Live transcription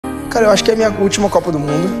Cara, eu acho que é a minha última Copa do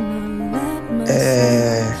Mundo.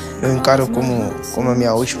 Eu encaro como a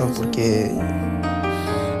minha última, porque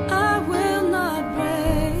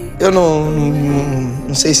eu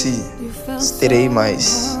não sei se terei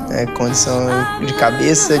mais condição de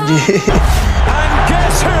cabeça de... And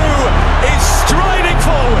guess who is striding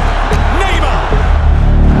forward? Neymar!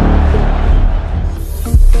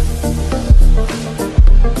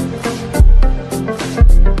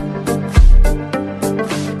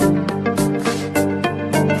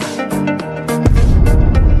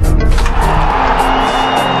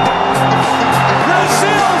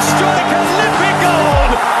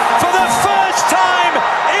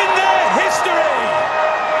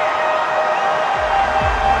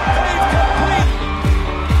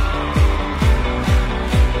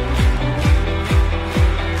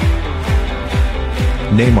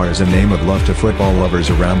 Neymar is a name of love to football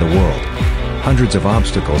lovers around the world. Hundreds of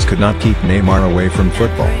obstacles could not keep Neymar away from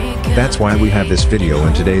football. That's why we have this video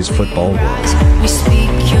in today's football world. We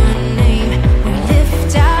speak your name, we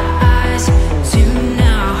lift our eyes, tune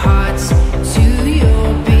our hearts to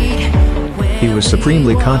your beat. He was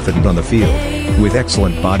supremely confident on the field, with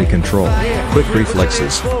excellent body control, quick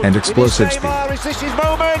reflexes, and explosive speed. Neymar is this his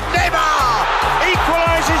moment. Neymar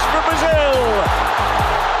equalizes for Brazil.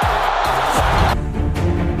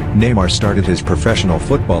 Neymar started his professional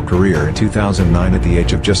football career in 2009 at the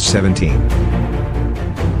age of just 17.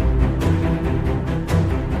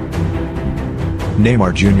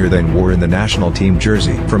 Neymar Jr. then wore in the national team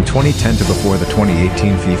jersey from 2010 to before the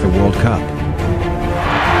 2018 FIFA World Cup.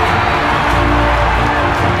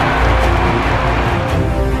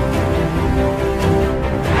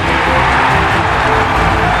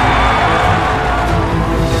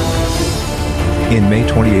 In May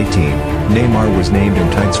 2018, Neymar was named in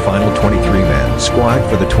Tite's final 23-man squad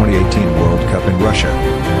for the 2018 World Cup in Russia.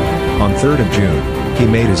 On 3rd of June, he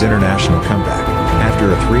made his international comeback,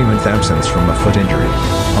 after a 3-month absence from a foot injury.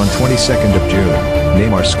 On 22nd of June,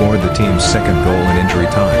 Neymar scored the team's second goal in injury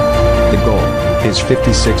time. The goal, his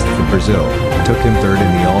 56th for Brazil, took him 3rd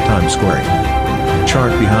in the all-time scoring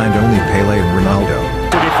chart behind only Pelé and Ronaldo.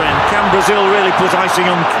 To defend, can Brazil really put icing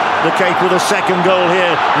on the cake with a second goal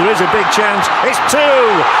here? There is a big chance. It's two!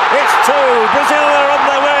 It's two! Brazil are on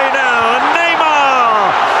their way now, and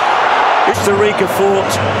Neymar! Costa Rica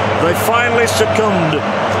fought. They finally succumbed.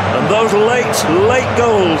 And those late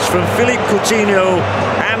goals from Philippe Coutinho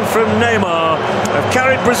and from Neymar have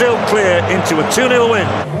carried Brazil clear into a 2-0 win.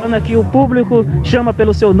 Aqui o público chama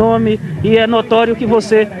pelo seu nome e é notório que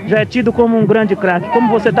você já é tido como um grande craque. Como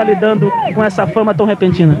você está lidando com essa fama tão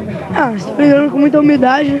repentina? Estou lidando com muita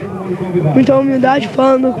humildade,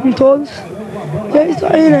 falando com todos. E é isso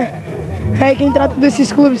aí, né? Quem trata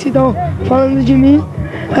desses clubes que estão falando de mim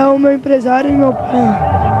é o meu empresário e meu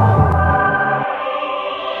pai.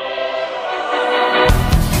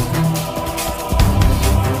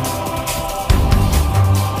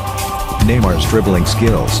 Neymar's dribbling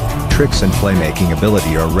skills, tricks and playmaking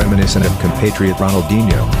ability are reminiscent of compatriot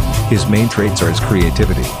Ronaldinho. His main traits are his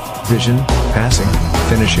creativity, vision, passing,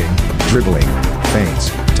 finishing, dribbling,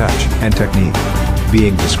 feints, touch, and technique,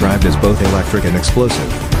 being described as both electric and explosive.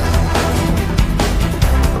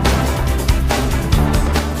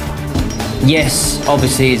 Yes,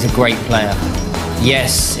 obviously he's a great player.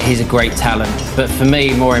 Yes, he's a great talent. But for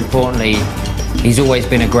me, more importantly, he's always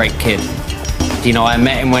been a great kid. You know, I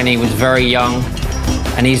met him when he was very young,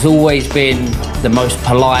 and he's always been the most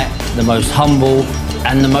polite, the most humble,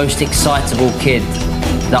 and the most excitable kid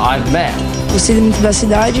that I've met. Gostei muito da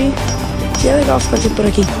cidade e é legal ficar por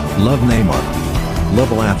aqui. Love Neymar.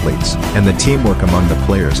 Love all athletes, and the teamwork among the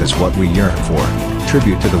players is what we yearn for.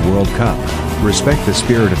 Tribute to the World Cup. Respect the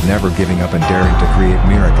spirit of never giving up and daring to create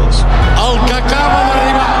miracles.